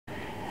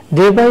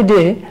Day by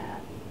day,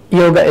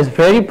 yoga is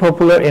very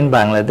popular in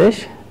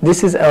Bangladesh.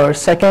 This is our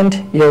second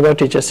yoga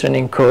teachers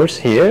training course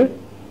here.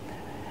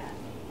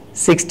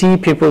 60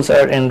 people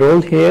are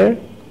enrolled here.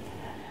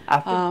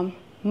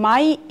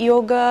 My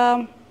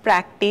yoga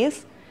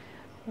practice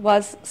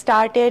was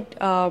started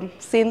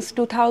since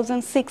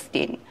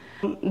 2016.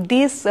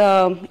 This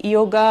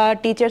yoga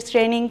teachers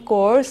training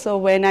course, so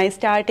when I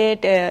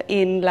started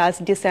in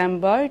last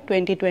December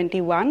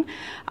 2021,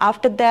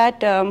 after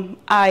that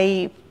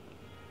I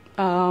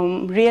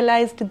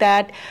realized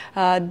that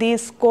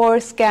this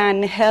course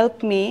can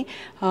help me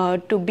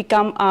to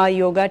become a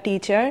yoga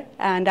teacher,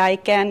 and I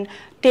can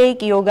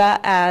take yoga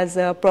as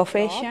a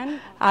profession.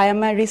 I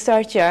am a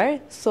researcher,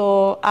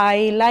 so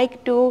I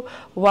like to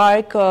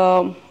work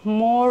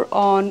more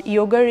on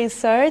yoga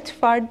research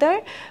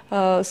further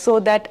so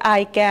that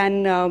I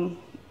can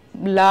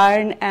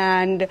learn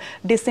and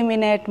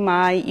disseminate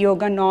my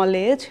yoga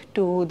knowledge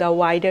to the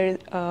wider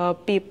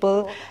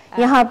people.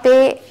 यहाँ पे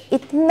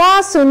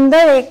इतना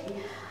सुंदर एक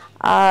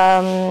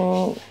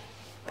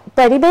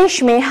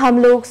परिवेश में हम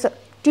लोग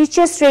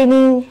teachers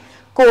training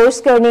course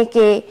करने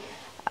के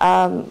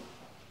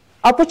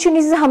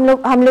अपॉर्चुनिटीज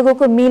हम लोगों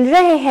को मिल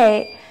रहे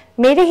हैं।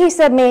 मेरे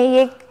हिसाब में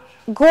ये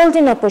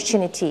गोल्डन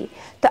अपॉर्चुनिटी।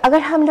 तो अगर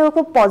हम लोगों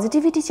को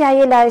पॉजिटिविटी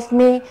चाहिए लाइफ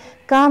में,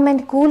 काम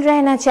एंड कूल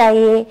रहना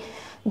चाहिए,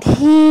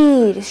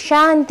 धीर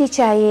शांति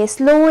चाहिए,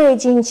 स्लो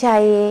एजिंग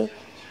चाहिए,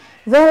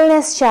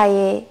 वेलनेस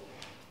चाहिए,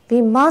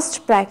 we must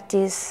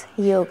practice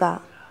yoga.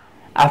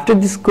 After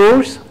this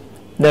course,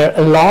 there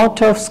are a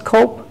lot of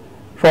scope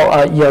for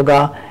yoga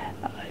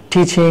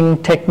teaching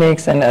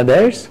techniques and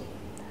others.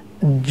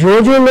 जो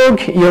लोग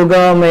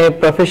योगा में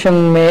प्रोफेशन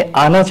में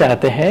आना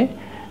चाहते हैं,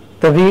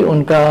 तभी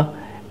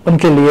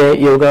उनके लिए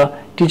योगा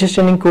टीचर्स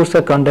ट्रेनिंग कोर्स का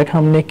कंडक्ट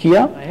हमने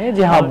किया है,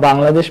 जहाँ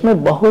बांग्लादेश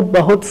में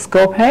बहुत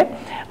स्कोप है।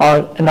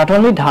 और नॉट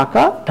ओनली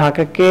ढाका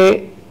के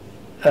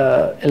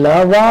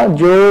अलावा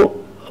जो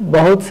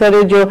बहुत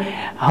सारे जो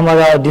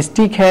हमारा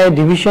डिस्ट्रिक्ट है,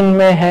 डिवीजन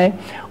में है,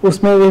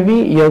 उसमें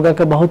भी योगा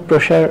का बहुत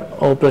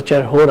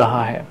प्रचार हो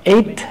रहा है।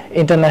 8th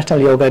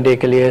इंटरनेशनल योगा डे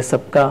के लिए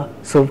सबका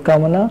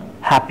शुभकामना।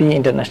 Happy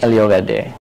international yoga day.